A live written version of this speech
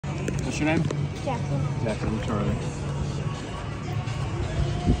What's your name? Jackson. Jackson. Charlie.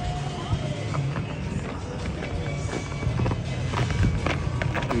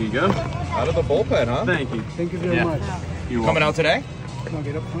 Here you go. Out of the bullpen, huh? Thank you. Thank you very much. You're Coming welcome. out today? Can I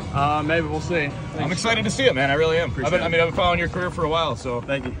get up front? Maybe we'll see. I'm excited to see it, man. I really am. Appreciate it. I've been following your career for a while, so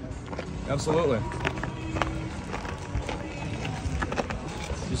Thank you. absolutely.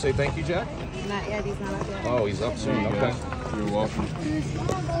 You say thank you, Jack? Not yet, he's not up yet. Oh, he's up soon. Okay. You're welcome.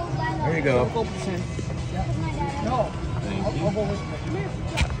 There you go. Thank you.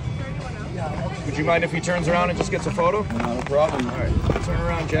 Would you mind if he turns around and just gets a photo? Not a problem. All right. Turn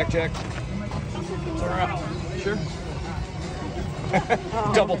around, Jack. Turn around. Sure.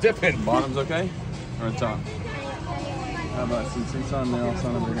 Double dipping. Bottom's okay? Or top? How about since it's on there, I'll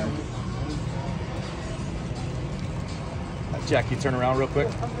sign over here. Jack, you turn around real quick.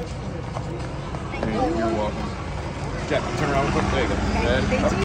 You're welcome. Jack, turn around real quick. There you go. Red.